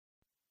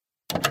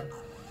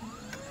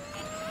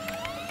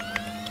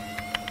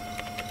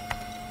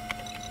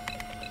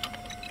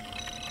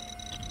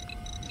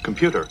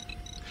computer.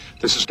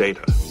 This is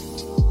data.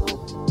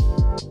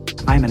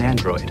 I'm an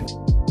android.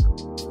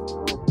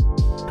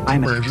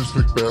 Rangers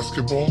League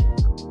basketball.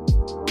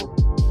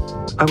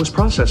 I was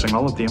processing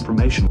all of the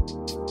information.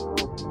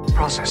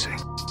 Processing.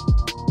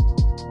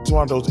 It's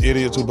one of those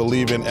idiots who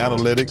believe in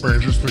analytics.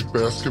 Rangers League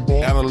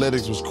basketball.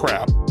 Analytics was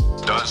crap.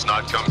 Does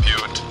not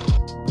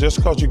compute. Just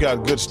because you got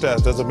good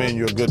stats doesn't mean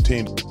you're a good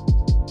team.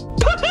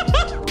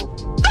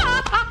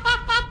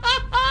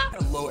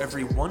 Hello,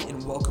 everyone,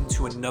 and welcome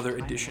to another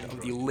edition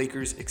of the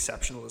Lakers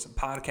Exceptionalism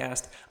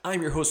Podcast.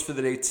 I'm your host for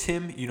the day,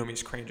 Tim. You know me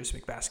as Rangers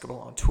League Basketball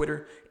on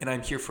Twitter, and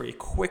I'm here for a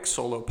quick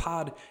solo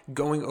pod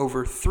going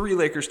over 3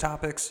 Lakers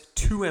topics,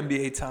 2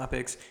 NBA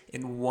topics,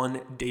 and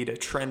 1 data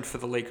trend for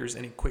the Lakers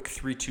in a quick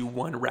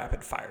 3-2-1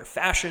 rapid-fire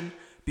fashion.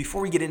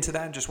 Before we get into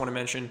that, I just want to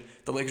mention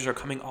the Lakers are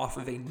coming off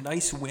of a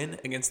nice win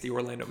against the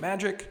Orlando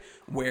Magic,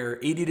 where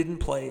AD didn't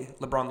play.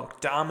 LeBron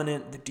looked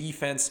dominant. The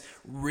defense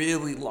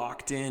really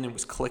locked in and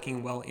was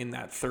clicking well in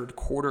that third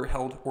quarter,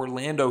 held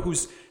Orlando,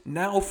 who's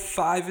now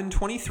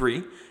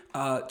 5-23,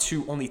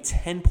 to only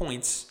 10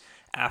 points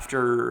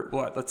after,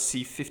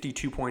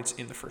 52 points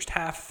in the first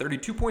half,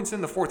 32 points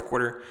in the fourth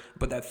quarter,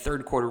 but that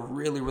third quarter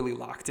really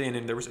locked in,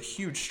 and there was a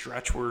huge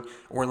stretch where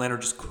Orlando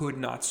just could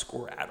not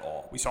score at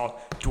all. We saw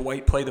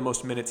Dwight play the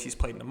most minutes he's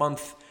played in a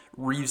month.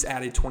 Reeves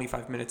added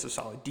 25 minutes of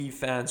solid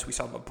defense. We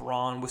saw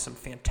LeBron with some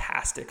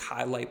fantastic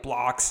highlight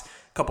blocks,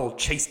 a couple of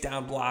chase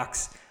down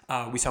blocks.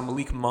 We saw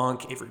Malik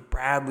Monk, Avery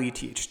Bradley,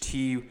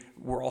 THT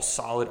were all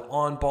solid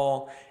on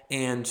ball,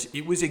 and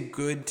it was a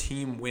good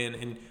team win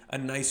and a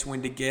nice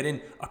win to get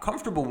in, a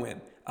comfortable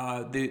win.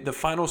 The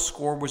final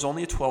score was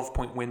only a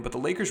 12-point win, but the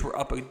Lakers were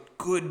up a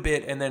good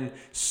bit and then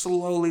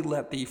slowly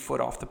let the foot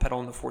off the pedal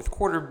in the fourth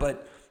quarter,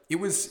 but it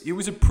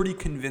was a pretty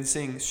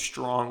convincing,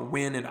 strong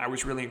win, and I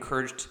was really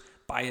encouraged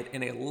by it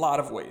in a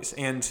lot of ways.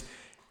 And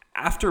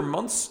after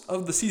months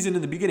of the season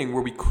in the beginning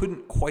where we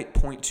couldn't quite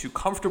point to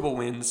comfortable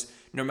wins,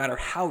 no matter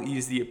how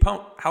easy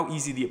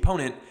the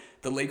opponent,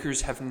 the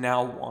Lakers have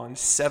now won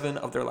 7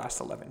 of their last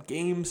 11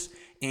 games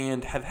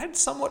and have had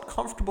somewhat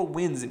comfortable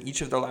wins in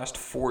each of their last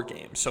 4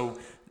 games. So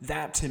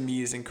that to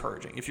me is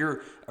encouraging. If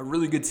you're a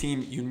really good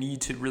team, you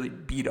need to really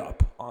beat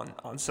up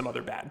on some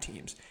other bad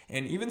teams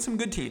and even some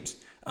good teams.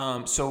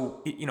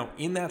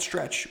 In that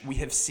stretch, we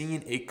have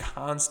seen a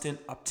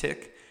constant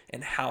uptick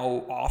in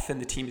how often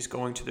the team is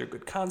going to their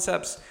good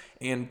concepts.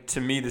 And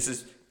to me, this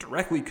is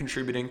directly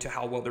contributing to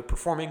how well they're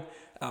performing.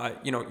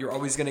 You're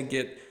always going to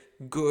get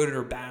good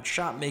or bad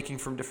shot making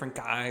from different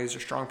guys or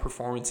strong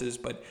performances,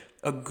 but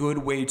a good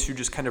way to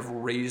just kind of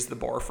raise the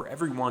bar for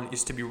everyone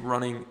is to be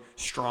running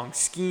strong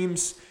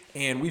schemes.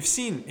 And we've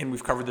seen, and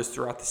we've covered this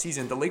throughout the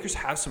season, the Lakers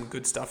have some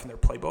good stuff in their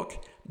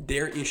playbook.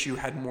 Their issue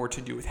had more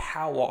to do with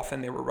how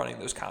often they were running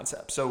those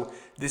concepts. So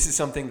this is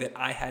something that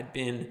I had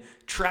been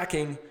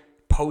tracking,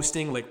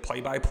 posting like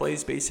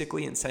play-by-plays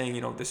basically and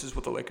saying, this is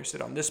what the Lakers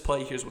did on this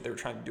play. Here's what they were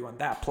trying to do on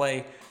that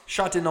play.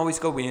 Shot didn't always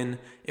go in.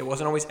 It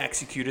wasn't always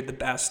executed the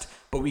best,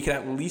 but we could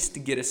at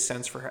least get a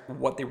sense for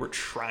what they were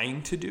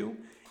trying to do.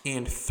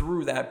 And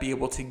through that, be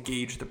able to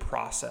gauge the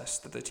process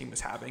that the team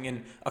was having.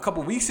 And a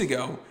couple weeks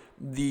ago,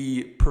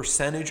 the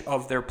percentage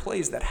of their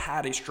plays that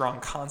had a strong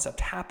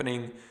concept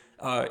happening,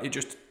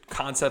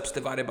 concepts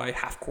divided by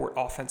half-court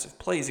offensive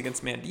plays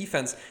against man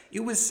defense,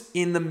 it was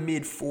in the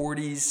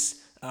mid-40s,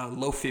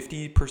 low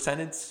 50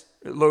 percentages,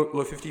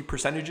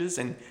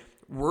 and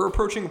we're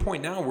approaching a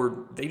point now where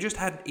they just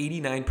had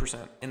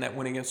 89% in that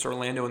win against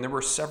Orlando, and there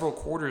were several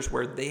quarters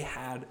where they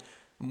had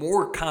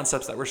more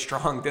concepts that were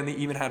strong than they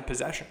even had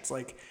possessions.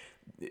 Like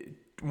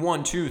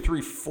 1, 2,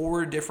 3,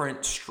 4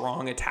 different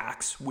strong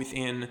attacks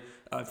within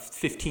a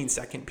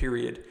 15-second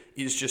period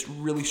is just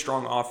really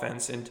strong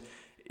offense, and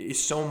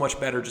is so much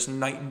better, just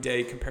night and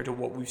day compared to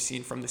what we've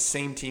seen from the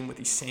same team with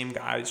these same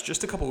guys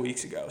just a couple of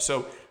weeks ago.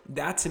 So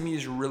that to me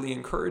is really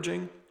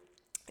encouraging.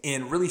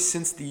 And really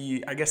since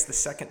the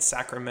second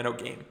Sacramento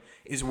game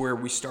is where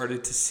we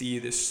started to see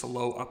this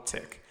slow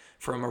uptick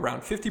from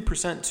around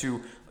 50%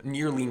 to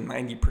nearly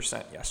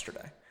 90%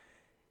 yesterday.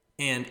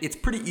 And it's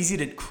pretty easy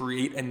to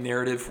create a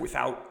narrative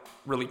without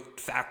really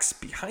facts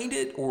behind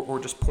it or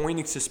just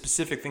pointing to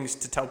specific things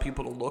to tell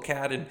people to look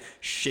at and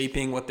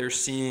shaping what they're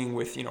seeing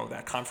with,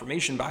 that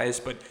confirmation bias.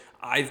 But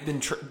I've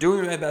been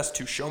doing my best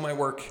to show my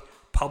work,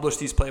 publish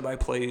these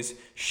play-by-plays,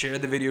 share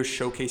the videos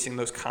showcasing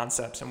those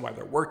concepts and why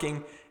they're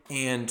working.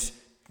 And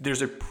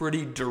there's a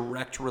pretty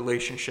direct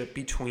relationship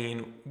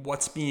between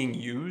what's being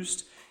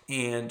used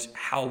and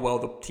how well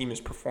the team is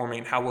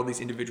performing, how well these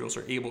individuals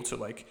are able to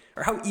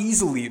or how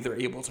easily they're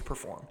able to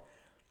perform.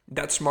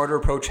 That smarter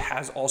approach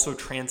has also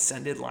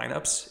transcended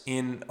lineups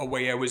in a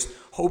way I was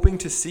hoping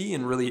to see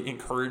and really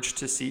encouraged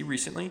to see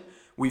recently.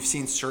 We've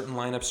seen certain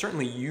lineups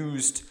certainly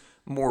used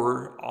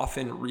more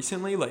often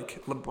recently,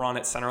 like LeBron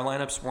at center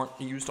lineups weren't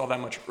used all that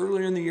much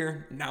earlier in the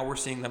year. Now we're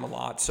seeing them a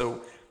lot.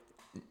 So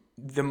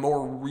the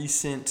more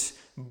recent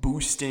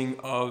boosting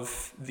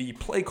of the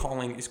play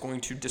calling is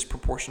going to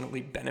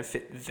disproportionately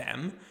benefit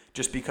them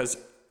just because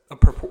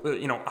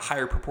a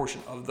higher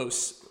proportion of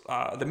those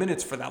the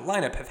minutes for that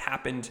lineup have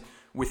happened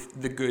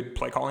with the good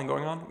play calling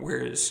going on,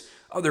 whereas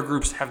other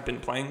groups have been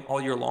playing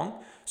all year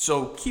long.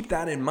 So keep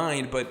that in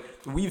mind. But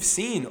we've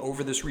seen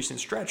over this recent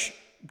stretch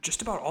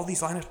just about all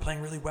these lineups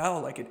playing really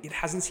well. Like it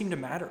hasn't seemed to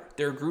matter.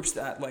 There are groups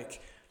that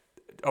like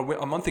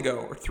a month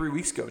ago or 3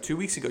 weeks ago, 2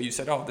 weeks ago, you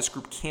said, oh, this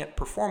group can't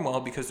perform well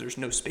because there's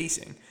no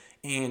spacing.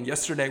 And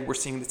yesterday we're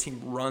seeing the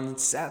team run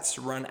sets,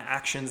 run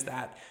actions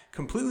that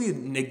completely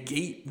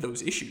negate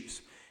those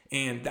issues.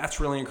 And that's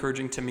really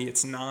encouraging to me.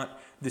 It's not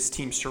this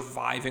team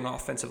surviving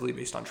offensively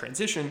based on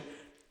transition.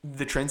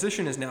 The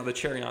transition is now the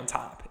cherry on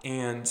top.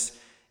 And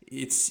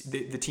it's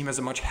the team has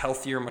a much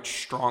healthier,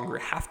 much stronger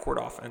half-court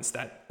offense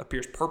that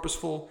appears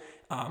purposeful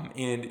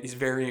and is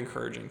very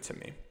encouraging to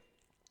me.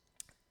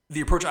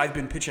 The approach I've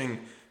been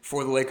pitching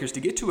for the Lakers to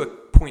get to a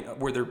point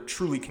where they're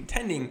truly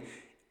contending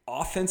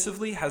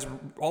offensively has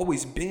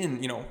always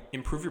been,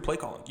 improve your play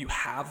calling. You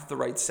have the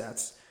right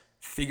sets,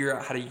 figure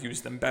out how to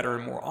use them better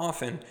and more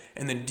often,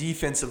 and then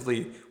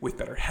defensively with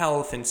better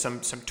health and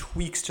some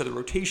tweaks to the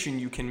rotation,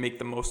 you can make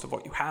the most of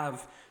what you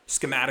have.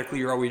 Schematically,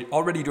 you're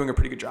already doing a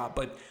pretty good job,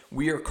 but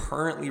we are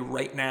currently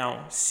right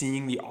now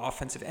seeing the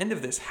offensive end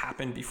of this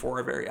happen before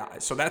our very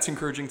eyes. So that's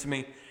encouraging to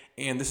me,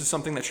 and this is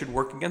something that should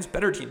work against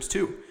better teams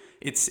too.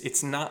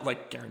 It's not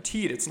like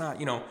guaranteed. It's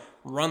not,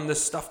 run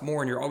this stuff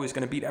more and you're always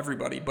going to beat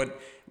everybody. But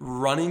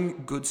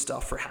running good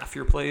stuff for half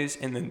your plays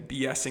and then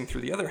BSing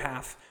through the other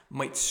half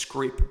might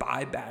scrape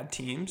by bad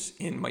teams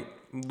and might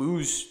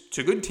lose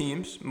to good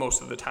teams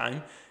most of the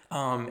time,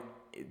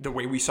 the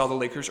way we saw the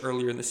Lakers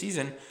earlier in the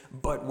season.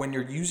 But when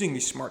you're using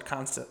these smart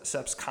concepts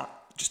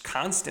just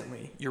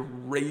constantly, you're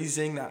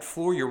raising that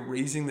floor, you're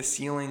raising the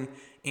ceiling,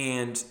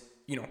 and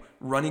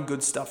running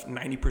good stuff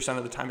 90%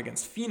 of the time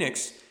against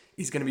Phoenix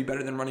is going to be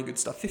better than running good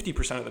stuff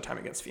 50% of the time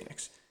against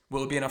Phoenix.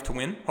 Will it be enough to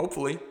win?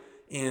 Hopefully.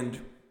 And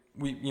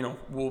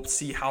we'll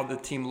see how the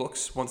team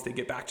looks once they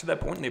get back to that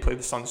point and they play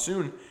the Suns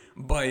soon.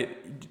 But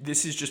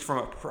this is just from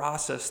a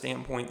process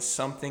standpoint,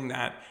 something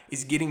that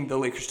is getting the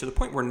Lakers to the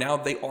point where now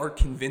they are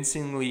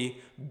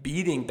convincingly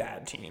beating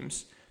bad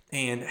teams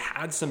and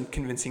had some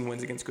convincing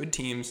wins against good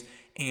teams.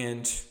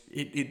 And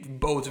it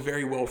bodes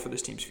very well for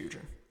this team's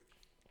future.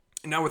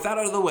 Now, with that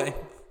out of the way,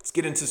 let's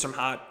get into some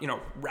hot,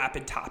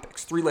 rapid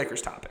topics. 3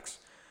 Lakers topics.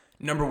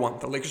 Number 1,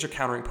 the Lakers are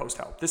countering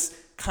post-help. This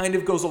kind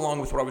of goes along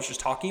with what I was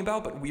just talking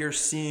about, but we are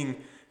seeing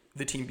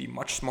the team be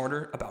much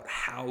smarter about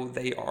how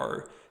they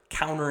are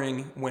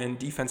countering when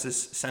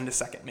defenses send a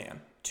second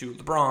man to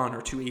LeBron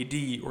or to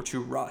AD or to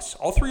Russ,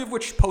 all 3 of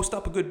which post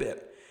up a good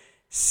bit.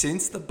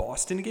 Since the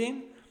Boston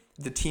game,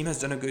 the team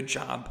has done a good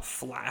job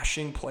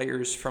flashing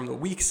players from the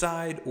weak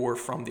side or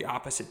from the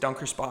opposite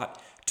dunker spot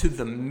to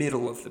the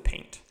middle of the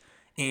paint.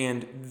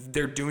 And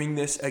they're doing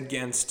this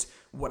against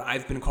what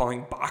I've been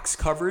calling box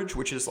coverage,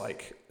 which is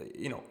like,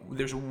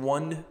 there's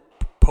one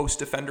post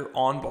defender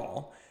on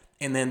ball,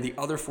 and then the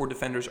other 4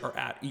 defenders are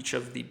at each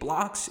of the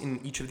blocks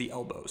in each of the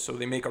elbows. So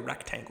they make a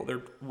rectangle.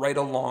 They're right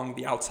along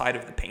the outside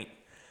of the paint.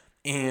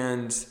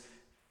 And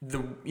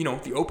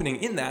the opening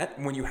in that,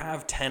 when you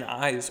have 10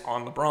 eyes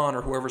on LeBron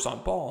or whoever's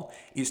on ball,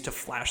 is to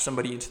flash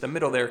somebody into the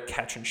middle there,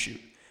 catch and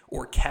shoot,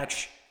 or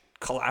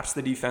collapse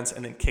the defense,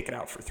 and then kick it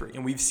out for 3.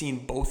 And we've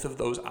seen both of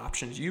those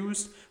options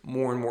used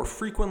more and more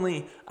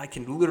frequently. I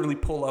can literally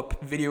pull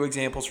up video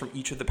examples from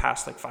each of the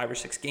past 5 or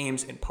 6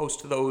 games and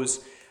post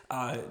those.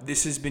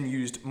 This has been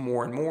used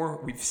more and more.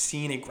 We've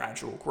seen a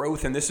gradual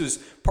growth, and this is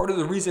part of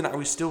the reason I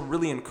was still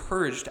really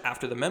encouraged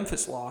after the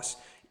Memphis loss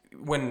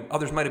when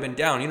others might have been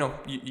down.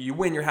 You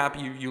win, you're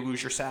happy, you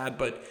lose, you're sad,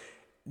 but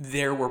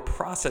there were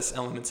process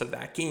elements of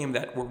that game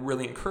that were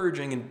really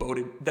encouraging and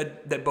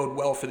that bode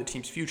well for the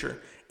team's future.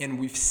 And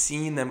we've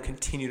seen them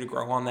continue to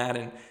grow on that.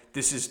 And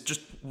this is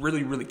just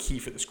really, really key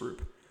for this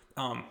group.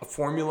 A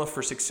formula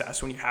for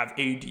success when you have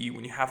AD,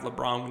 when you have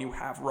LeBron, when you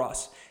have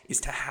Russ, is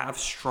to have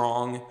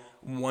strong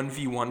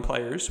 1v1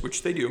 players,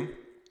 which they do.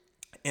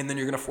 And then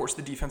you're going to force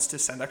the defense to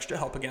send extra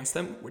help against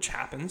them, which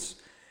happens.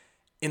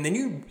 And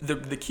then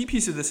the key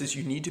piece of this is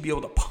you need to be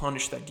able to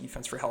punish that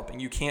defense for helping.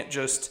 You can't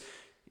just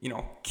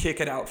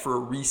kick it out for a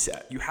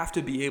reset. You have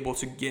to be able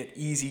to get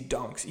easy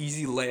dunks,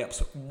 easy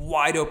layups,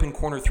 wide open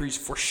corner threes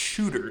for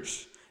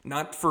shooters,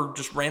 not for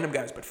just random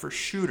guys, but for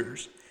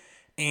shooters.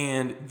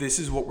 And this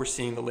is what we're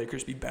seeing the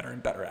Lakers be better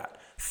and better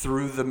at.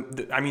 Through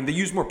they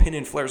use more pin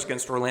and flares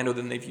against Orlando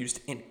than they've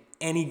used in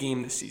any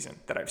game this season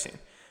that I've seen.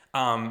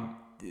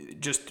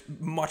 Just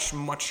much,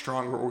 much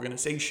stronger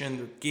organization.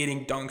 They're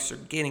getting dunks, they're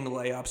getting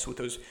layups with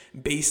those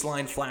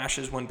baseline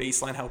flashes when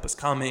baseline help is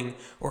coming,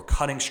 or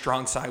cutting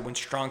strong side when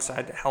strong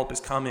side help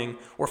is coming,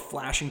 or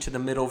flashing to the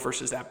middle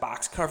versus that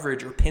box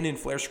coverage, or pin and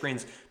flare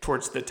screens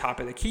towards the top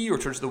of the key or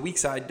towards the weak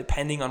side,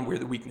 depending on where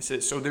the weakness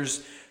is. So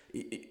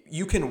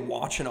you can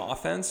watch an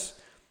offense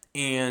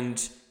and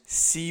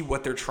see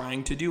what they're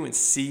trying to do and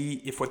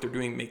see if what they're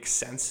doing makes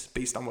sense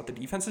based on what the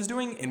defense is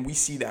doing, and we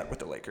see that with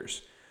the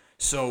Lakers.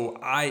 So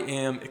I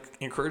am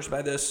encouraged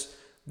by this.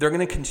 They're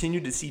going to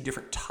continue to see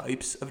different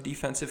types of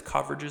defensive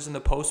coverages in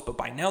the post, but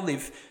by now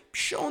they've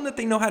shown that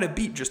they know how to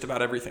beat just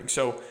about everything.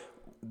 So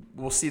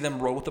we'll see them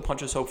roll with the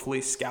punches,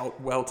 hopefully,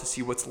 scout well to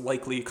see what's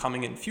likely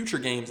coming in future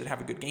games and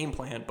have a good game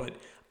plan. But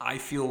I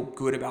feel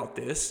good about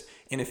this.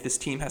 And if this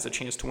team has a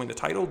chance to win the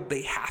title,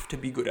 they have to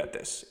be good at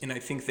this. And I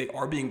think they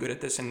are being good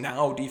at this. And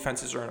now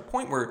defenses are at a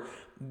point where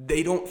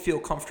they don't feel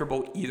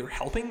comfortable either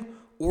helping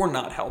or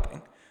not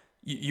helping.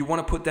 You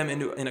want to put them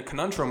in a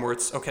conundrum where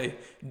it's, okay,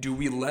 do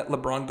we let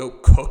LeBron go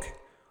cook?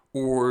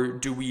 Or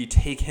do we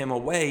take him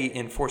away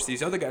and force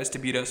these other guys to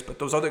beat us? But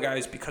those other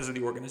guys, because of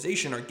the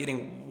organization, are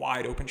getting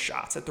wide open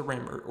shots at the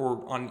rim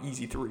or on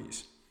easy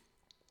threes.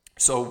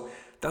 So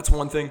that's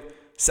one thing.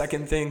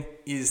 Second thing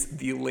is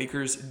the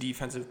Lakers'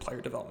 defensive player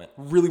development.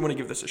 Really want to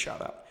give this a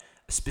shout out.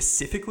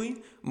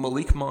 Specifically,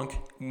 Malik Monk,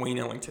 Wayne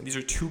Ellington. These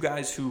are two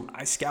guys who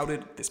I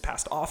scouted this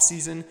past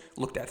offseason,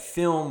 looked at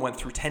film, went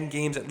through 10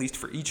 games at least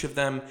for each of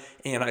them,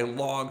 and I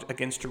logged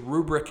against a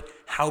rubric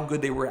how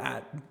good they were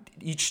at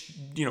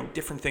each,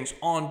 different things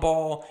on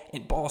ball,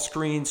 in ball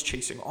screens,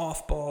 chasing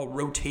off ball,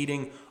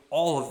 rotating,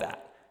 all of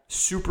that.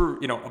 Super,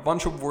 a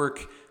bunch of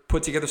work,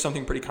 put together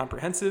something pretty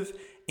comprehensive.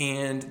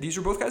 And these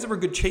are both guys that were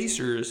good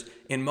chasers,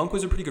 and Monk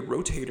was a pretty good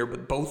rotator,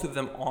 but both of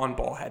them on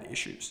ball had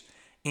issues.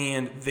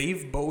 And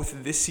they've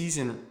both this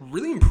season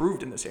really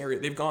improved in this area.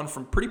 They've gone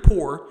from pretty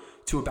poor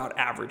to about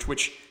average,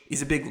 which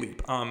is a big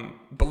leap.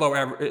 Below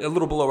average, a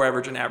little below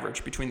average and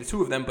average between the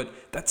two of them, but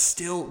that's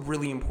still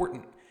really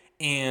important.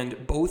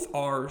 And both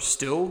are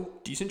still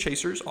decent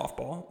chasers off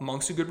ball.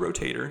 Monk's a good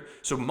rotator.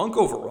 So Monk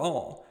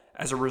overall,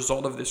 as a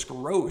result of this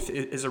growth,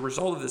 as a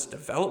result of this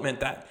development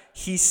that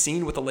he's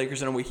seen with the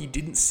Lakers in a way he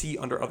didn't see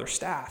under other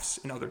staffs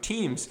and other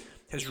teams,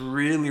 has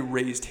really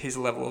raised his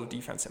level of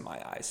defense in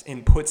my eyes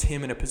and puts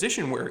him in a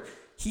position where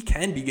he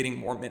can be getting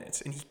more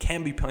minutes and he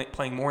can be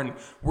playing more. And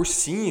we're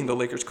seeing the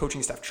Lakers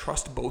coaching staff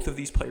trust both of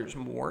these players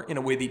more in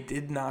a way they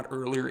did not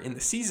earlier in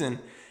the season.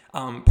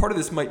 Part of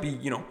this might be,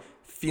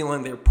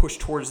 feeling they're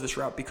pushed towards this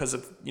route because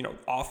of,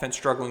 offense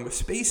struggling with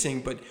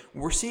spacing, but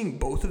we're seeing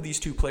both of these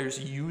two players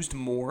used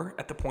more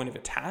at the point of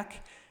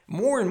attack,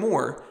 more and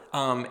more,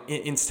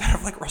 instead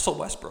of like Russell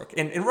Westbrook.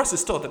 And Russ is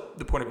still at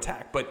the point of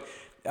attack, but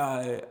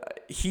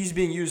he's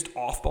being used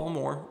off ball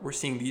more. We're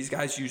seeing these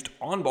guys used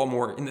on ball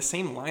more in the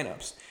same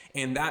lineups.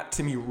 And that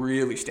to me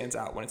really stands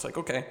out when it's like,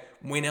 okay,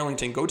 Wayne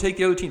Ellington, go take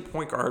the other team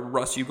point guard.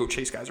 Russ, you go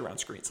chase guys around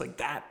screens. Like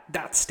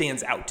that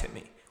stands out to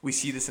me. We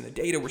see this in the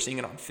data. We're seeing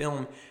it on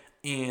film.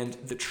 And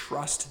the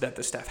trust that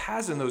the staff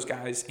has in those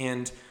guys,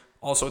 and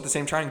also at the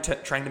same time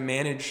trying to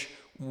manage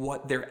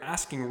what they're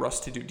asking Russ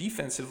to do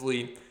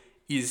defensively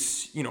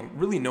is,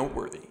 really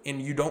noteworthy.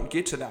 And you don't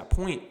get to that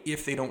point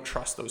if they don't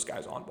trust those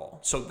guys on ball.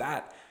 So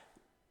that,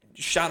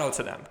 shout out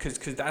to them, because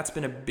that's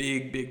been a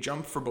big, big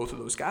jump for both of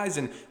those guys.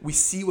 And we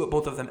see what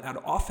both of them add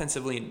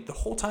offensively. And the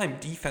whole time,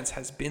 defense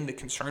has been the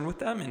concern with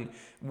them. And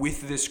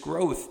with this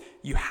growth,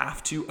 you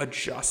have to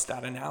adjust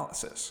that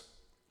analysis.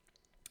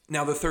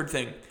 Now, the third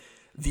thing,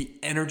 the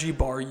energy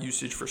bar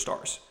usage for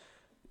stars.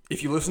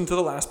 If you listen to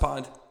the last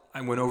pod,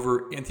 I went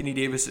over Anthony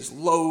Davis's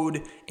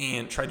load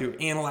and tried to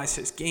analyze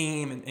his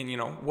game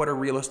and what are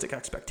realistic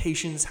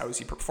expectations? How is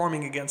he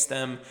performing against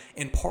them?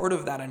 And part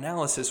of that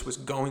analysis was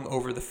going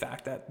over the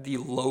fact that the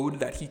load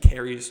that he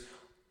carries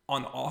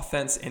on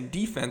offense and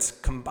defense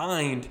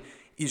combined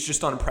is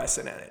just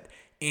unprecedented.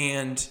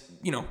 And,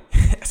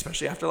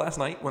 especially after last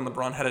night when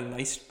LeBron had a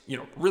nice,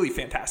 really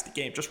fantastic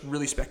game, just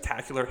really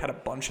spectacular, had a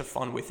bunch of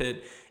fun with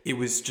it. It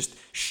was just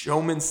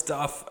showman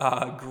stuff,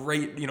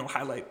 great,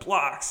 highlight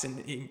blocks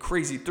and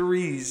crazy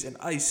threes and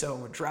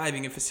ISO and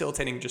driving and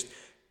facilitating, just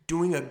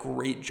doing a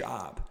great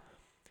job.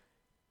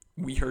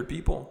 We heard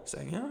people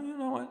saying, you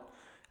know what?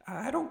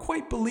 I don't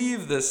quite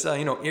believe this.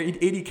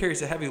 AD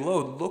carries a heavy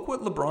load. Look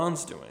what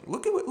LeBron's doing.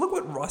 Look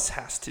what Russ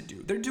has to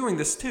do. They're doing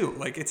this too.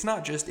 Like, it's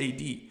not just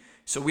AD.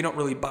 So we don't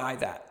really buy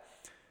that.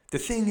 The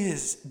thing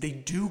is, they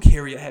do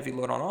carry a heavy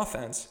load on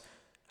offense,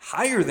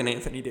 higher than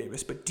Anthony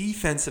Davis, but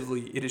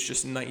defensively, it is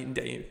just night and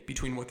day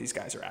between what these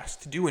guys are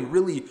asked to do. And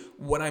really,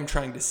 what I'm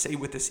trying to say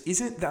with this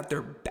isn't that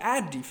they're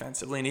bad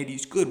defensively and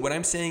AD's good. What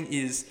I'm saying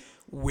is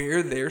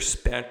where they're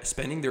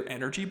spending their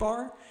energy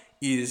bar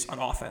is on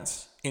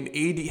offense. And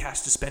AD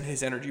has to spend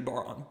his energy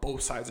bar on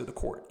both sides of the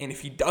court. And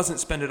if he doesn't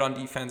spend it on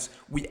defense,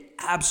 we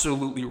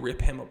absolutely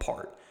rip him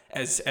apart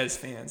as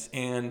fans.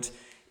 And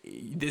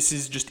this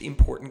is just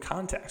important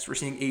context. We're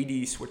seeing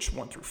AD switch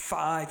 1 through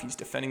 5. He's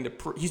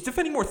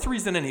defending more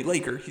threes than any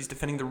Laker. He's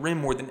defending the rim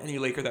more than any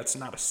Laker that's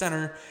not a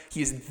center.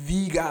 He is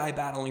the guy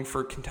battling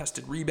for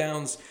contested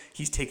rebounds.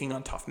 He's taking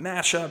on tough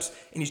matchups,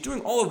 and he's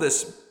doing all of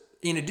this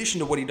in addition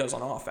to what he does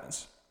on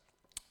offense.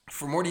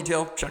 For more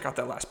detail, check out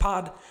that last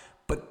pod,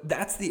 but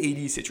that's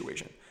the AD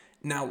situation.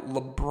 Now,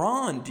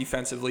 LeBron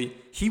defensively,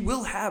 he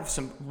will have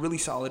some really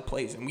solid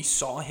plays, and we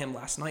saw him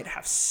last night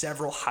have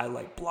several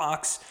highlight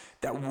blocks.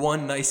 That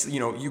one nice,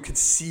 you could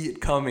see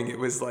it coming. It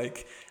was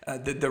like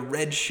the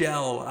red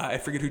shell. I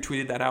forget who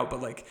tweeted that out,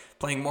 but like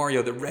playing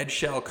Mario, the red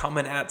shell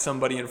coming at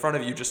somebody in front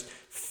of you, just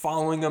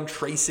following them,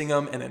 tracing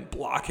them, and then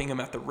blocking them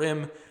at the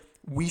rim.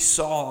 We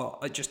saw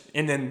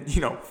and then,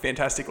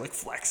 fantastic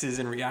flexes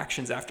and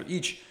reactions after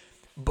each.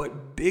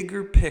 But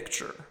bigger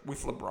picture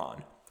with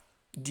LeBron,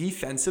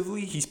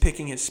 Defensively, he's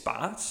picking his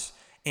spots,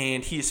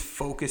 and he is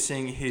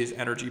focusing his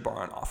energy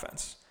bar on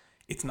offense.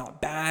 It's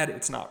not bad,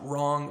 it's not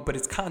wrong, but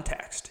it's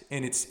context,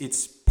 and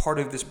it's part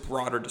of this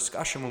broader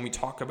discussion when we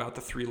talk about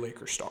the 3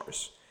 Laker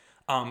stars.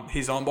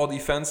 His on-ball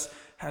defense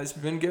has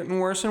been getting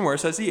worse and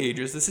worse as he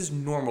ages. This is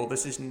normal.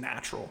 This is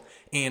natural.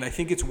 And I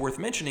think it's worth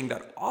mentioning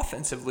that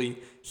offensively,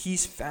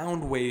 he's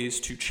found ways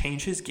to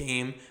change his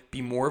game,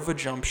 be more of a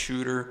jump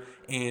shooter,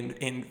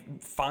 and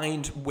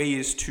find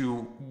ways to,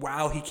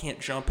 while he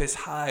can't jump as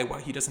high, while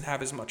he doesn't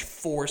have as much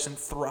force and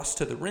thrust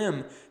to the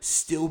rim,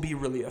 still be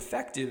really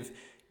effective.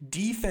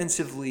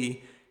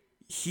 Defensively,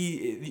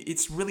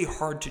 it's really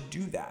hard to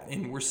do that.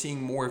 And we're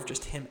seeing more of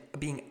just him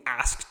being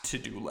asked to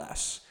do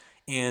less.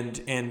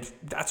 And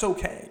that's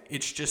okay.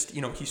 It's just,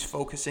 he's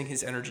focusing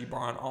his energy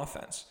bar on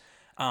offense.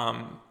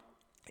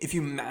 If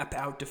you map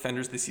out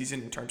defenders this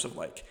season in terms of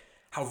like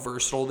how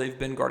versatile they've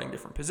been guarding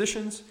different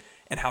positions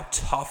and how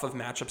tough of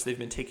matchups they've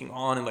been taking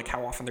on and like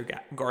how often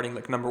they're guarding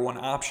like number 1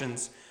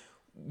 options,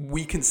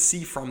 we can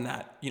see from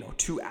that,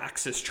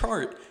 2-axis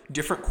chart,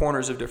 different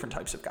corners of different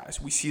types of guys.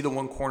 We see the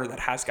one corner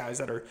that has guys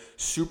that are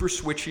super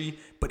switchy,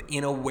 but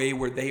in a way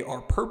where they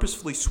are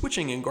purposefully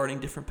switching and guarding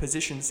different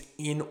positions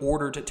in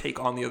order to take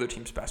on the other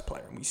team's best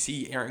player. And we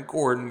see Aaron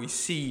Gordon, we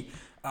see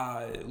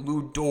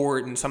Lou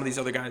Dort, and some of these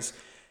other guys.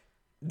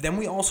 Then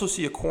we also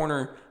see a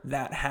corner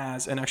that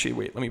has, and actually,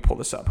 wait, let me pull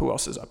this up. Who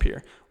else is up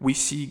here? We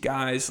see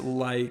guys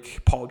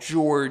like Paul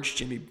George,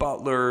 Jimmy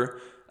Butler,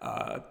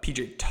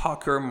 PJ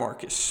Tucker,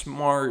 Marcus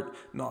Smart,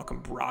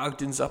 Malcolm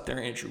Brogdon's up there,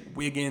 Andrew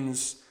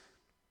Wiggins.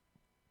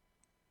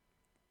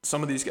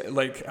 Some of these guys,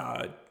 like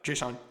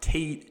Jason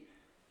Tate,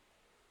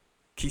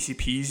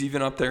 KCP's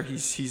even up there.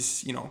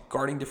 He's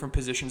guarding different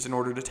positions in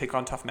order to take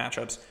on tough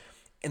matchups.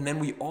 And then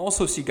we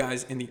also see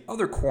guys in the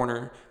other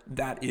corner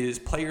that is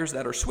players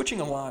that are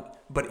switching a lot,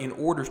 but in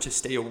order to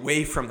stay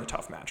away from the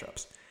tough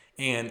matchups.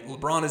 And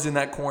LeBron is in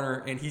that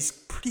corner, and he's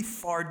pretty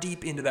far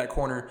deep into that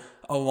corner,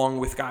 along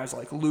with guys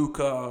like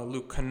Luka,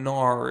 Luke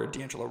Kennard,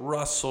 D'Angelo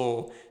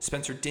Russell,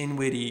 Spencer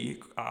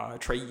Dinwiddie,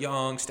 Trae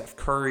Young, Steph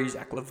Curry,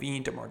 Zach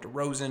LaVine, DeMar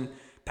DeRozan,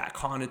 Pat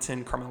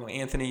Connaughton, Carmelo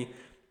Anthony,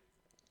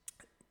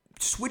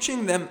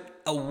 switching them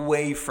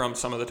away from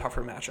some of the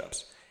tougher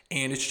matchups.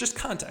 And it's just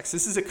context.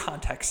 This is a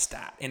context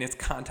stat, and it's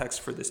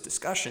context for this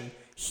discussion.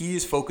 He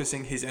is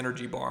focusing his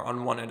energy bar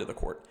on one end of the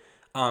court.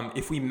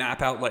 If we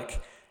map out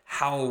like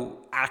how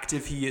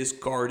active he is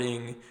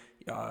guarding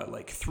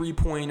like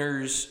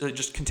 3-pointers,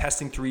 just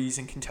contesting threes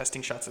and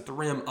contesting shots at the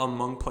rim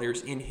among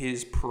players in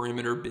his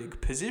perimeter big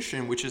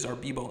position, which is our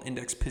B-ball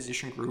index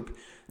position group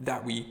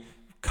that we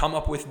come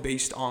up with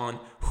based on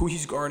who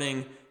he's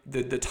guarding,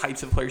 the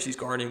types of players he's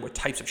guarding, what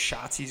types of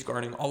shots he's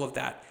guarding, all of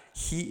that.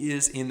 He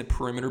is in the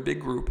perimeter big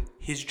group.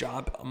 His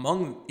job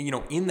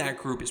in that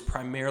group is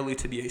primarily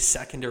to be a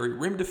secondary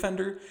rim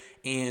defender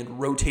and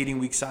rotating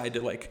weak side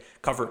to like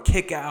cover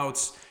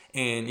kickouts.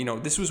 And,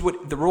 this was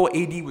what the role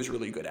AD was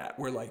really good at,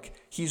 where like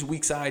he's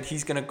weak side,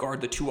 he's going to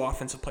guard the 2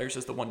 offensive players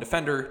as the one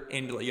defender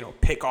and,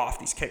 pick off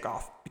these kick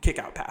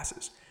out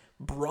passes.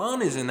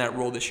 Bron is in that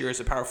role this year as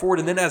a power forward,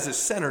 and then as a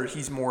center,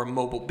 he's more a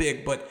mobile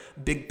big, but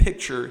big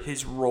picture,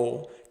 his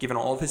role, given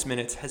all of his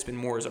minutes, has been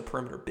more as a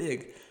perimeter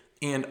big.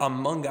 And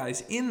among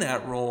guys in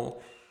that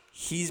role,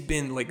 he's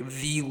been like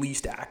the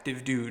least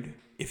active dude.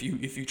 If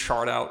you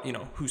chart out,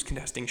 who's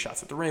contesting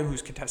shots at the rim,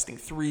 who's contesting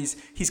threes,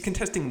 he's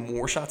contesting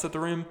more shots at the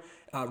rim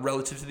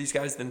relative to these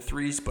guys than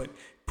threes, but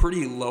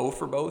pretty low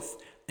for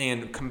both,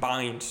 and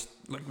combined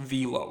like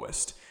the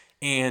lowest.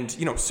 And,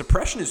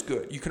 suppression is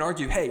good. You can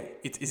argue, hey,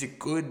 is it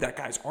good that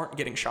guys aren't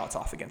getting shots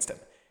off against him?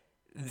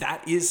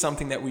 That is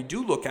something that we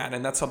do look at,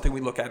 and that's something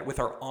we look at with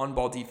our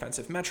on-ball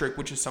defensive metric,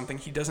 which is something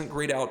he doesn't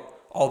grade out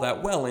all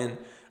that well in.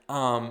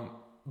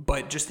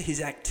 But just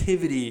his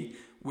activity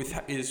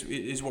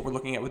is what we're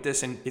looking at with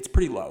this, and it's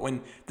pretty low.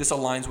 And this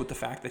aligns with the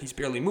fact that he's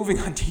barely moving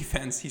on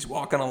defense. He's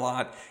walking a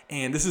lot,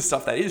 and this is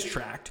stuff that is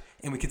tracked,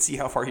 and we can see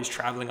how far he's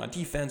traveling on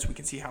defense. We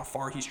can see how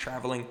far he's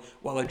traveling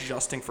while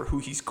adjusting for who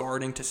he's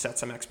guarding to set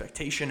some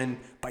expectation. And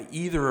by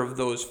either of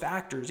those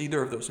factors,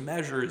 either of those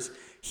measures,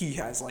 he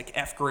has like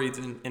F grades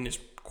and is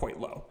quite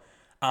low.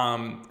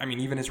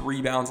 Even his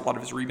rebounds, a lot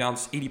of his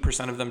rebounds,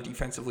 80% of them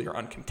defensively are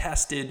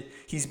uncontested.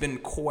 He's been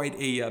quite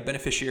a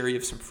beneficiary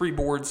of some free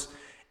boards,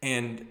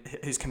 and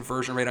his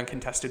conversion rate on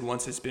contested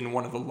ones has been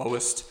one of the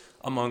lowest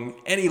among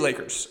any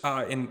Lakers.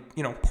 And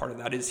part of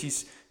that is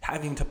he's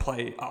having to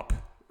play up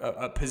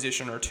a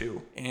position or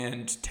two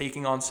and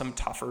taking on some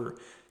tougher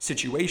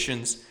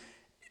situations.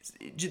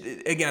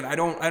 Again, I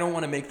don't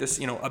want to make this,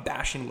 a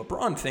bashing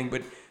LeBron thing,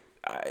 but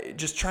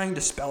just trying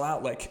to spell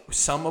out like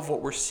some of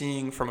what we're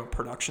seeing from a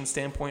production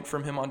standpoint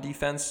from him on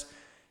defense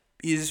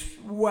is,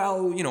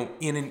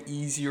 in an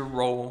easier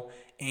role.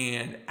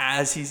 And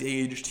as he's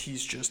aged,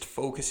 he's just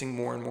focusing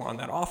more and more on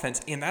that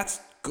offense. And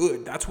that's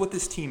good. That's what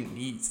this team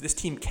needs. This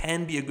team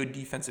can be a good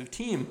defensive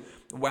team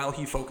while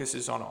he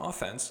focuses on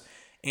offense.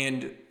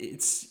 And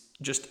it's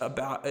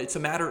a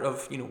matter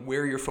of,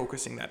 where you're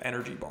focusing that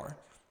energy bar.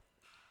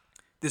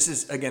 This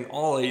is, again,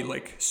 all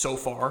a so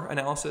far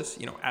analysis.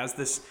 As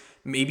this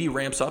maybe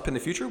ramps up in the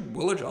future,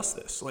 we'll adjust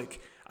this.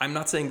 Like, I'm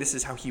not saying this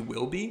is how he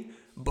will be,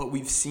 but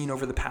we've seen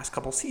over the past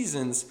couple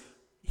seasons,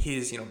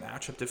 his,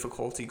 matchup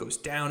difficulty goes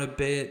down a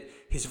bit.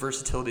 His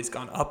versatility's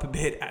gone up a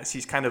bit as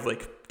he's kind of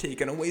like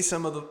taken away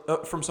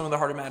from some of the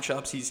harder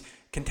matchups. He's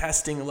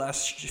contesting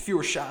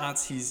fewer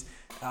shots. He's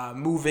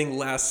moving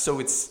less.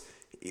 So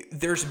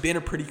there's been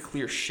a pretty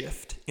clear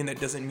shift, and that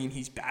doesn't mean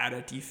he's bad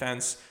at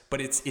defense, but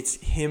it's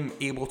him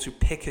able to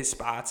pick his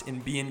spots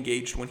and be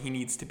engaged when he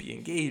needs to be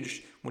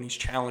engaged, when he's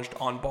challenged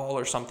on ball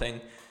or something,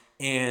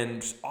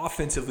 and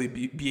offensively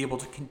be able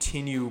to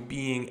continue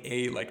being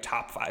a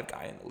top 5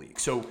 guy in the league.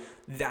 So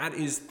that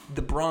is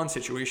the Bron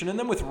situation. And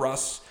then with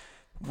Russ,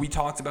 we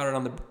talked about it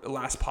on the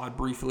last pod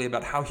briefly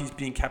about how he's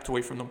being kept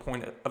away from the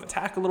point of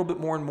attack a little bit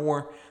more and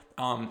more.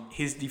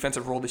 His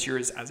defensive role this year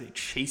is as a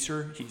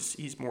chaser.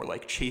 He's more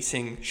like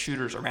chasing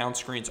shooters around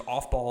screens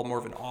off ball, more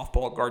of an off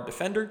ball guard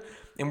defender.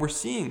 And we're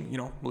seeing,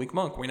 Malik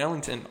Monk, Wayne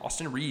Ellington,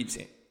 Austin Reeves,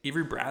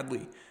 Avery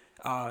Bradley,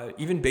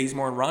 even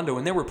Bazemore and Rondo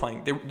when they were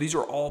playing. These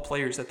are all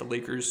players that the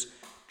Lakers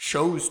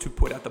chose to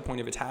put at the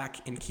point of attack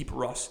and keep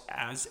Russ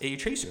as a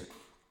chaser,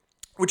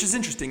 which is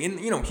interesting. And,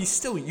 he's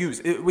still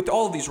used, with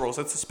all of these roles,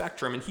 that's a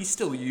spectrum, and he's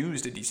still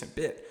used a decent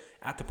bit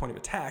at the point of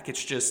attack.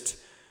 It's just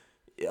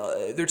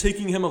they're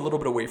taking him a little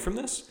bit away from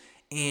this,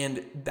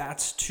 and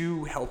that's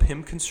to help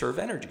him conserve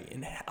energy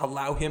and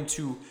allow him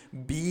to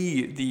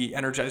be the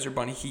Energizer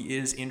Bunny he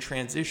is in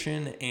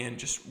transition and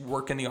just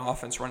working the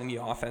offense, running the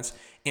offense.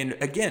 And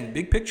again,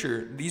 big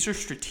picture, these are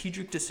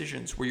strategic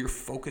decisions where you're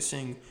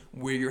focusing,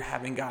 where you're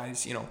having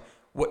guys,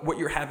 what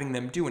you're having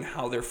them do and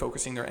how they're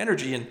focusing their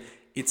energy. And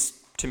it's,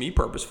 to me,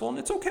 purposeful, and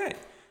it's okay.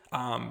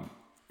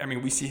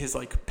 We see his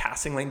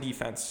passing lane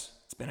defense.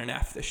 It's been an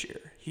F this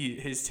year.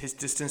 His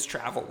distance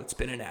travel, it's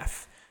been an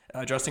F.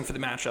 Adjusting for the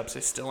matchups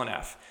is still an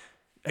F.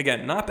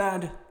 Again, not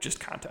bad, just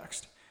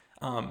context.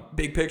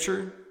 Big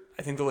picture,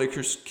 I think the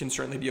Lakers can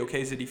certainly be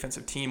okay as a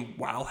defensive team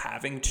while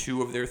having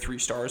 2 of their 3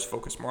 stars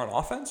focus more on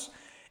offense.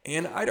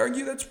 And I'd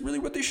argue that's really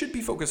what they should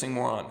be focusing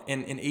more on.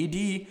 And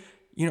AD,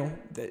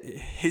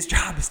 his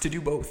job is to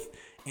do both.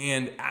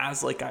 And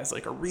as guys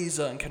like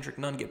Ariza and Kendrick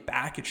Nunn get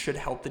back, it should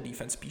help the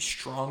defense be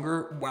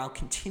stronger while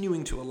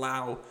continuing to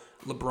allow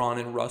LeBron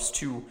and Russ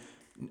to,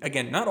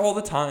 again, not all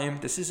the time.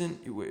 This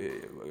isn't,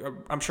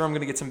 I'm sure I'm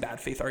going to get some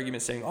bad faith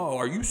arguments saying, oh,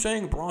 are you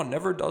saying LeBron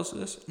never does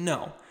this?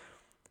 No.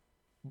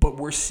 But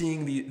we're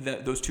seeing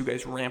those 2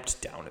 guys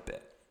ramped down a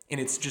bit. And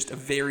it's just a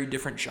very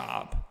different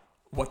job,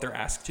 what they're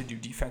asked to do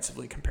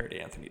defensively compared to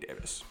Anthony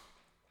Davis.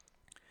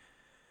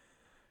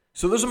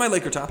 So those are my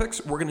Laker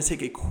topics. We're going to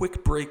take a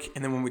quick break,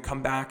 and then when we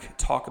come back,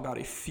 talk about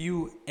a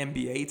few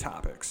NBA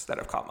topics that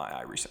have caught my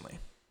eye recently.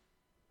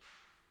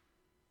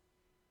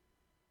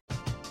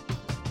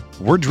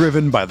 We're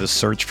driven by the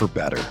search for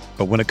better.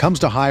 But when it comes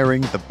to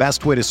hiring, the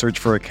best way to search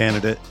for a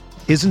candidate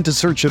isn't to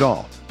search at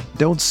all.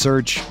 Don't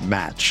search,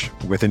 match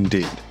with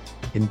Indeed.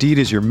 Indeed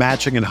is your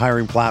matching and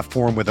hiring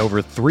platform with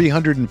over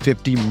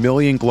 350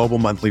 million global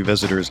monthly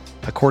visitors,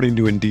 according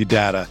to Indeed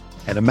data,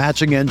 and a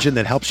matching engine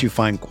that helps you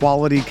find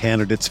quality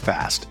candidates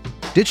fast.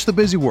 Ditch the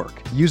busy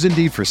work. Use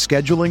Indeed for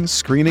scheduling,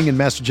 screening, and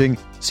messaging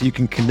so you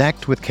can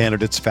connect with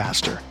candidates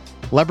faster.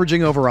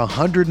 Leveraging over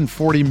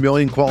 140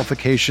 million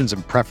qualifications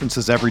and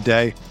preferences every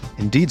day,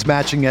 Indeed's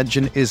matching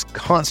engine is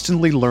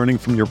constantly learning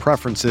from your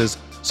preferences,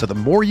 so the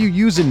more you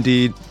use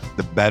Indeed,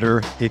 the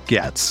better it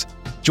gets.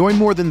 Join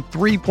more than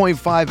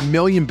 3.5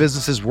 million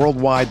businesses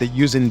worldwide that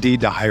use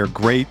Indeed to hire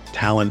great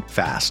talent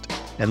fast.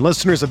 And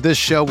listeners of this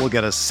show will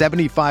get a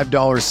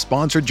 $75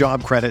 sponsored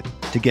job credit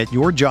to get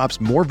your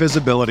jobs more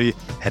visibility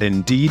at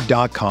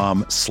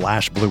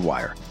Indeed.com/Blue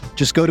Wire.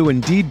 Just go to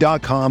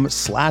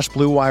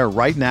Indeed.com/Blue Wire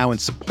right now and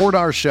support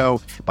our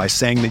show by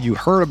saying that you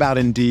heard about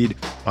Indeed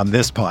on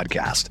this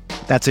podcast.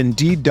 That's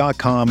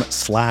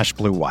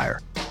Indeed.com/Blue Wire.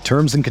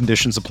 Terms and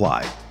conditions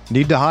apply.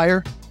 Need to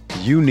hire?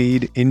 You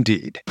need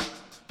Indeed.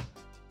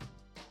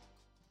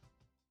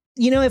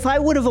 If I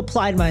would have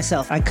applied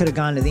myself, I could have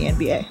gone to the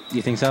NBA.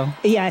 You think so?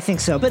 Yeah, I think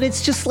so. But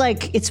it's just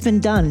it's been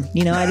done.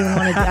 I didn't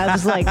want to, I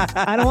was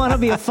I don't want to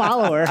be a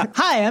follower.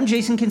 Hi, I'm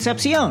Jason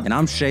Concepcion. And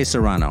I'm Shea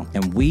Serrano.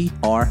 And we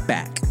are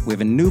back. We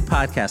have a new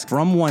podcast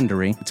from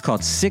Wondery. It's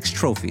called 6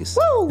 Trophies.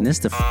 Woo! And it's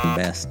the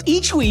best.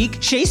 Each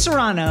week, Shea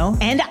Serrano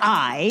and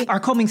I are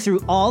combing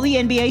through all the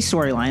NBA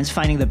storylines,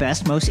 finding the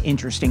best, most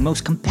interesting,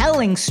 most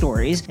compelling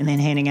stories, and then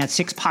handing out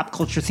 6 pop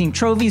culture themed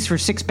trophies for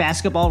 6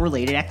 basketball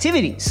related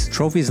activities.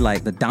 Trophies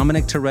like the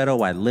Dominic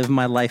Toretto I Live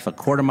My Life a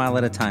Quarter Mile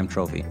at a Time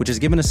trophy, which is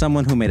given to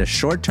someone who made a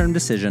short-term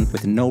decision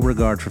with no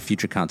regard for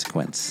future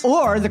consequence.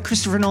 Or the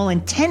Christopher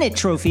Nolan Tenet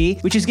trophy,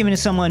 which is given to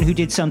someone who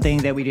did something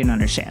that we didn't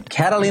understand.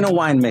 Catalina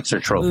Wine Mixer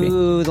trophy.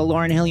 Ooh, the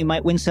Lauryn Hill You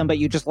Might Win Some But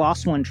You Just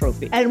Lost One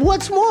trophy. And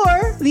what's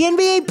more, the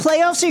NBA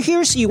playoffs are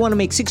here, so you want to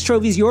make 6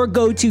 Trophies your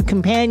go-to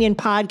companion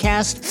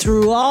podcast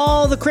through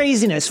all the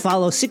craziness.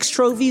 Follow 6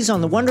 Trophies on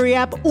the Wondery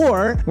app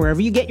or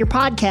wherever you get your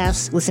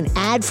podcasts. Listen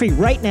ad-free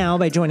right now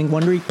by joining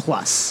Wondery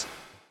Plus.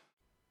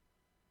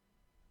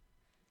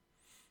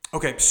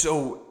 Okay,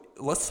 so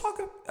let's talk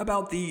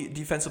about the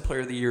Defensive Player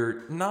of the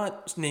Year,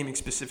 not naming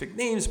specific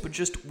names, but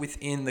just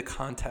within the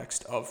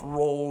context of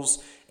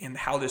roles and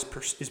how this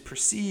is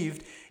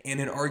perceived, and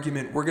an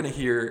argument we're going to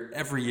hear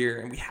every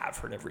year, and we have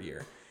heard every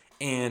year.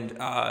 And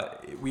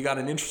we got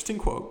an interesting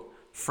quote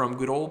from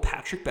good old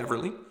Patrick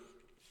Beverley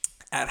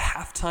at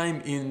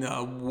halftime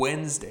in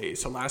Wednesday.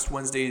 So last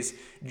Wednesday's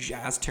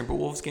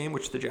Jazz-Timberwolves game,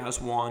 which the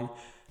Jazz won.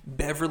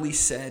 Beverley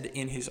said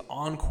in his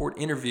on-court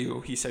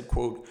interview, he said,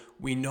 quote,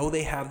 "We know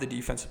they have the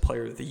Defensive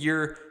Player of the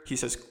Year." He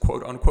says,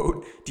 quote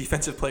unquote,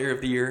 "Defensive Player of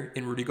the Year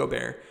in Rudy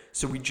Gobert.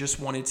 So we just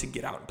wanted to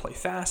get out and play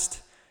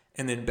fast."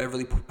 And then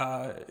Beverley,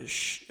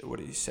 what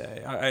did he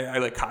say? I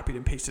like copied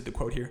and pasted the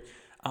quote here.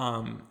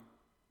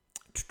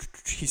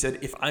 He said,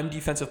 "If I'm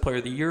Defensive Player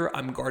of the Year,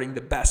 I'm guarding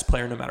the best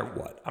player no matter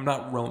what. I'm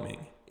not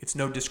roaming. It's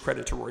no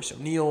discredit to Royce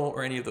O'Neal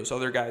or any of those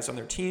other guys on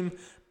their team.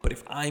 But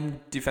if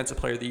I'm Defensive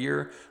Player of the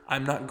Year,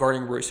 I'm not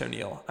guarding Royce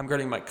O'Neal. I'm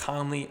guarding Mike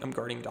Conley. I'm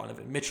guarding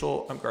Donovan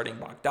Mitchell. I'm guarding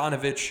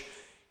Bogdanovich.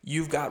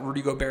 You've got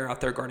Rudy Gobert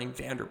out there guarding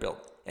Vanderbilt.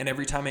 And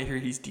every time I hear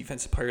he's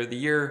Defensive Player of the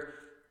Year,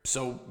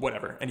 so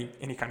whatever." And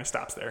he kind of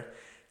stops there.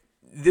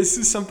 This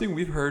is something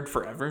we've heard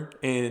forever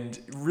and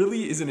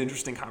really is an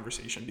interesting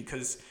conversation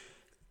because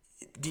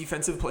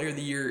Defensive Player of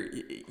the Year,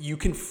 you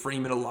can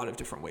frame it a lot of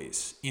different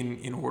ways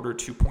in order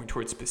to point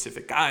towards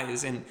specific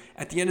guys. And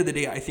at the end of the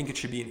day, I think it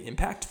should be an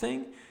impact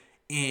thing.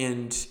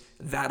 And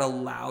that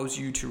allows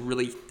you to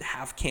really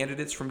have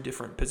candidates from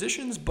different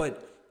positions.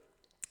 But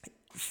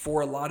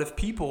for a lot of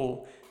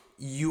people,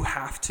 you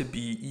have to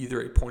be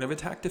either a point of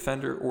attack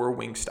defender or a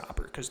wing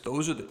stopper, because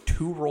those are the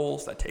two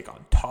roles that take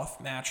on tough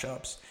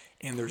matchups.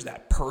 And there's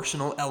that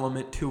personal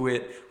element to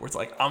it where it's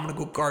like, I'm going to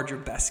go guard your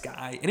best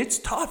guy. And it's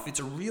tough.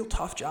 It's a real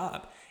tough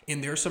job.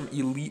 And there's some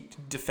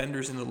elite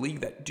defenders in the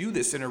league that do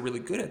this and are really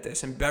good at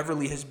this. And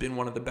Beverley has been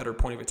one of the better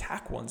point of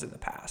attack ones in the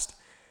past.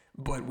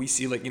 But we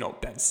see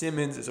Ben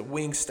Simmons as a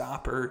wing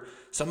stopper.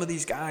 Some of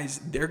these guys,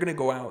 they're going to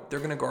go out, they're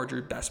going to guard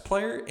your best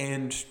player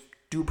and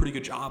do a pretty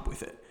good job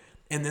with it.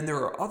 And then there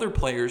are other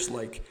players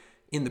like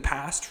in the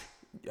past,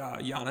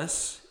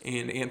 Giannis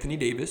and Anthony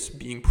Davis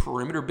being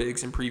perimeter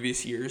bigs in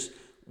previous years,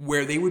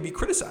 where they would be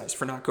criticized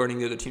for not guarding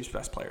the other team's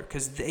best player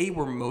because they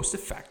were most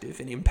effective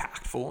and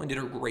impactful and did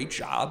a great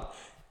job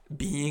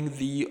being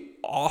the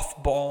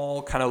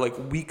off-ball, kind of like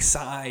weak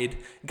side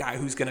guy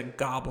who's going to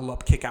gobble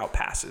up kick-out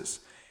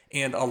passes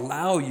and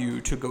allow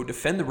you to go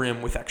defend the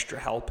rim with extra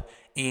help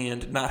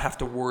and not have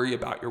to worry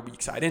about your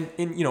weak side.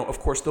 And of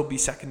course, there'll be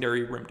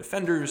secondary rim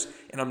defenders,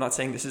 and I'm not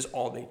saying this is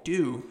all they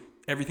do.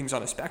 Everything's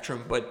on a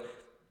spectrum, but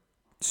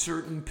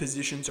certain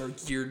positions are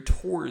geared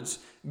towards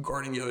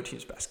guarding the other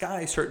team's best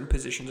guy. Certain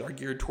positions are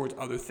geared towards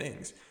other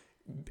things.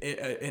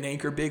 An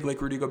anchor big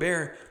like Rudy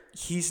Gobert,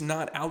 he's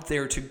not out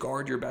there to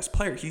guard your best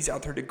player. He's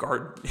out there to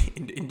guard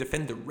and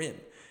defend the rim.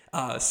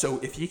 So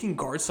if he can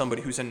guard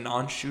somebody who's a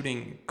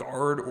non-shooting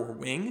guard or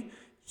wing,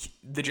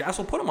 the Jazz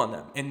will put him on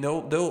them, and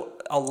they'll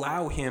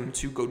allow him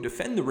to go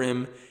defend the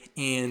rim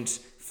and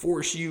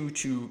force you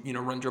to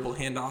run dribble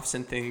handoffs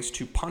and things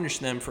to punish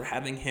them for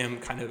having him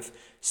kind of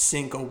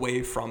sink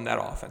away from that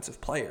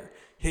offensive player.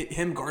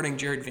 Him guarding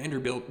Jared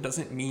Vanderbilt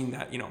doesn't mean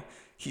that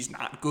he's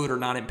not good or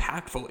not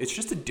impactful. It's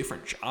just a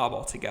different job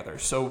altogether.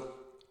 So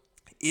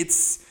it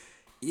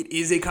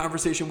is a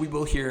conversation we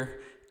will hear.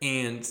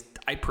 And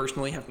I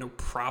personally have no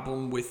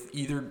problem with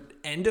either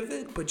end of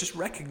it, but just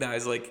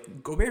recognize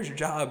Gobert's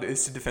job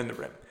is to defend the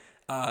rim.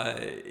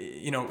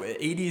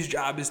 AD's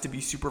job is to be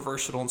super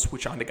versatile and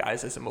switch on to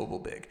guys as a mobile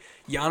big.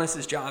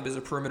 Giannis's job as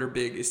a perimeter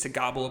big is to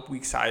gobble up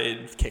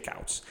weak-sided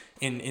kickouts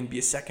and be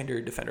a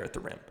secondary defender at the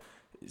rim.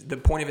 The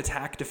point of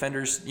attack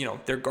defenders,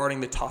 they're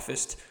guarding the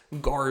toughest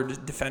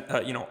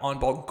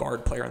on-ball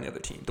guard player on the other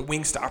team. The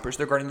wing stoppers,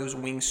 they're guarding those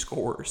wing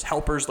scorers.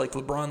 Helpers like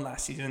LeBron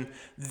last season,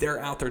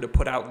 they're out there to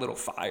put out little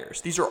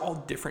fires. These are all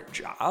different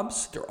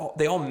jobs.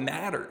 They all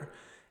matter.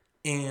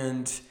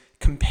 And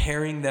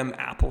comparing them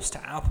apples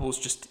to apples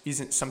just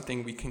isn't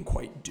something we can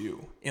quite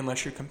do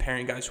unless you're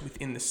comparing guys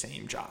within the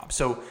same job.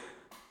 So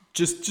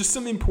just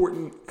some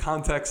important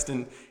context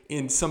and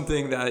in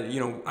something that,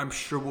 I'm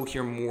sure we'll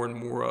hear more and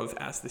more of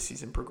as the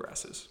season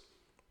progresses.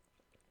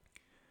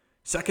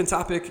 Second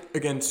topic,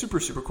 again, super,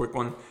 super quick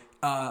one.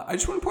 I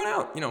just want to point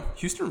out,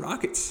 Houston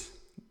Rockets,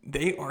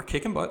 they are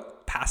kicking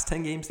butt. Past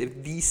 10 games, they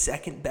have the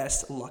second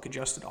best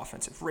luck-adjusted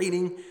offensive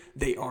rating.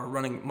 They are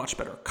running much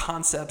better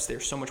concepts.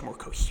 They're so much more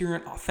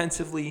coherent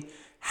offensively.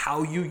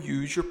 How you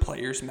use your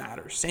players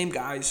matters. Same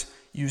guys,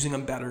 using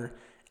them better.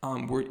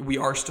 We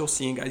are still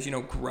seeing guys,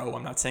 grow.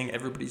 I'm not saying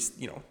everybody's,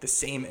 the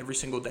same every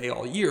single day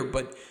all year,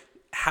 but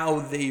how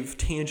they've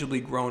tangibly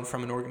grown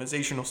from an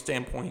organizational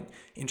standpoint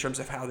in terms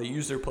of how they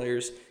use their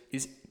players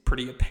is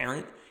pretty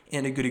apparent,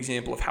 and a good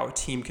example of how a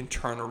team can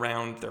turn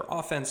around their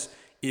offense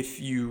if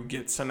you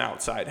get some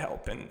outside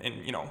help and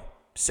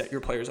set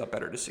your players up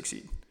better to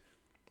succeed.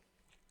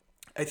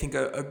 I think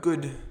a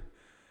good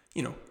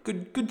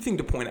thing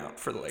to point out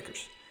for the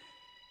Lakers.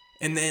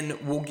 And then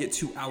we'll get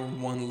to our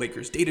one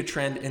Lakers data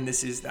trend, and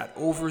this is that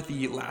over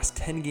the last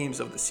 10 games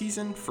of the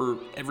season for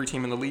every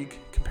team in the league,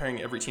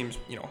 comparing every team's,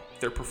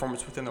 their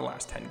performance within the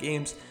last 10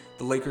 games,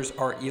 the Lakers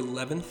are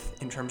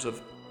 11th in terms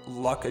of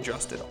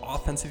luck-adjusted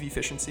offensive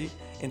efficiency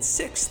and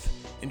 6th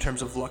in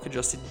terms of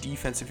luck-adjusted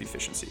defensive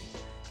efficiency.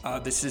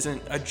 This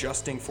isn't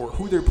adjusting for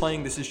who they're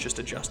playing. This is just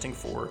adjusting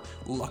for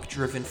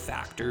luck-driven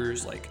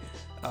factors like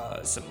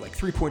some like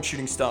three-point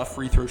shooting stuff,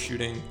 free throw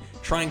shooting,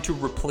 trying to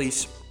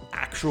replace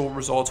actual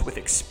results with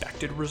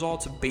expected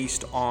results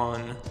based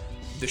on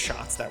the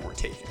shots that we're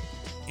taking.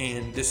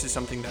 And this is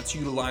something that's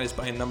utilized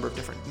by a number of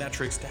different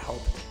metrics to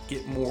help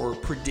get more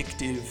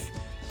predictive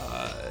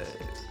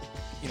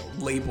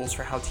labels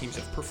for how teams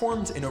have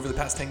performed. And over the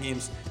past 10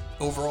 games,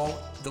 overall,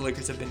 the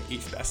Lakers have been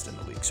 8th best in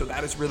the league. So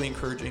that is really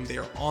encouraging. They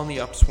are on the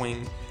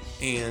upswing,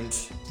 and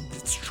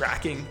it's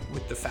tracking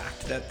with the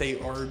fact that they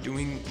are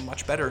doing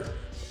much better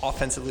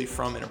offensively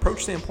from an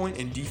approach standpoint,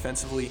 and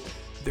defensively,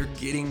 they're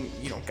getting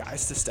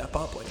guys to step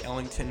up like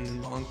Ellington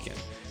and Monk, and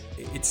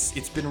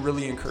it's been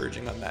really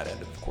encouraging on that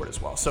end of the court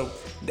as well. So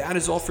that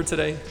is all for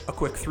today. A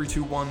quick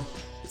 3-2-1.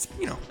 It's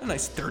a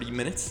nice 30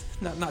 minutes,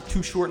 not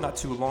too short, not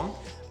too long.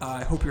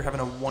 I hope you're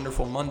having a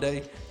wonderful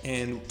Monday,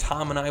 and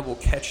Tom and I will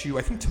catch you.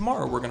 I think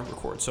tomorrow we're going to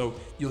record, so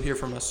you'll hear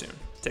from us soon.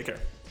 Take care.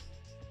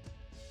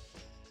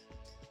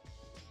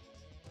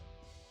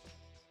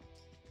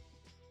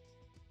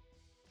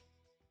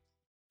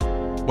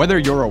 Whether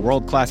you're a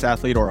world-class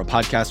athlete or a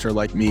podcaster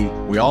like me,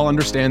 we all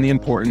understand the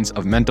importance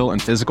of mental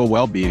and physical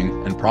well-being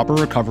and proper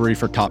recovery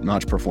for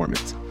top-notch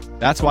performance.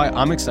 That's why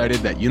I'm excited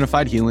that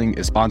Unified Healing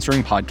is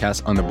sponsoring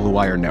podcasts on the Blue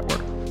Wire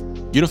Network.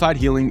 Unified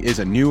Healing is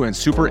a new and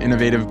super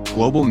innovative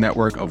global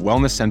network of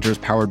wellness centers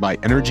powered by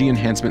Energy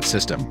Enhancement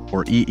System,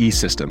 or EE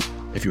System.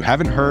 If you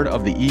haven't heard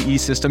of the EE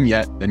System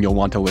yet, then you'll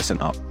want to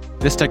listen up.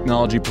 This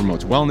technology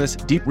promotes wellness,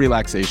 deep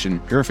relaxation,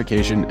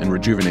 purification, and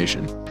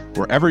rejuvenation.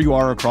 Wherever you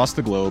are across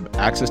the globe,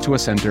 access to a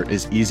center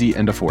is easy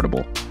and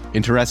affordable.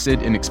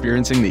 Interested in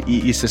experiencing the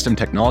EE System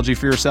technology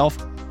for yourself?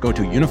 Go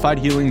to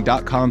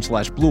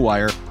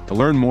unifiedhealing.com/bluewire to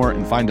learn more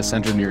and find a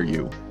center near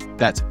you.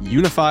 That's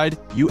unified,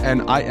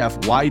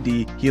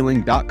 UNIFYD,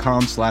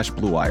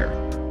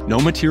 healing.com/bluewire. No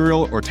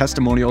material or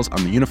testimonials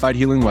on the Unified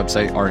Healing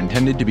website are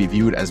intended to be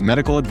viewed as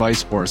medical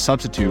advice or a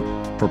substitute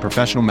for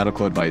professional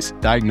medical advice,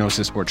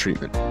 diagnosis, or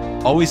treatment.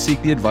 Always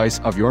seek the advice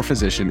of your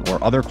physician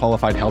or other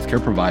qualified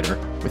healthcare provider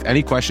with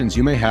any questions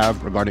you may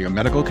have regarding a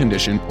medical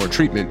condition or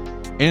treatment,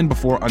 and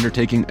before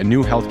undertaking a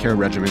new healthcare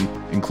regimen,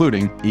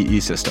 including EE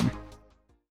System.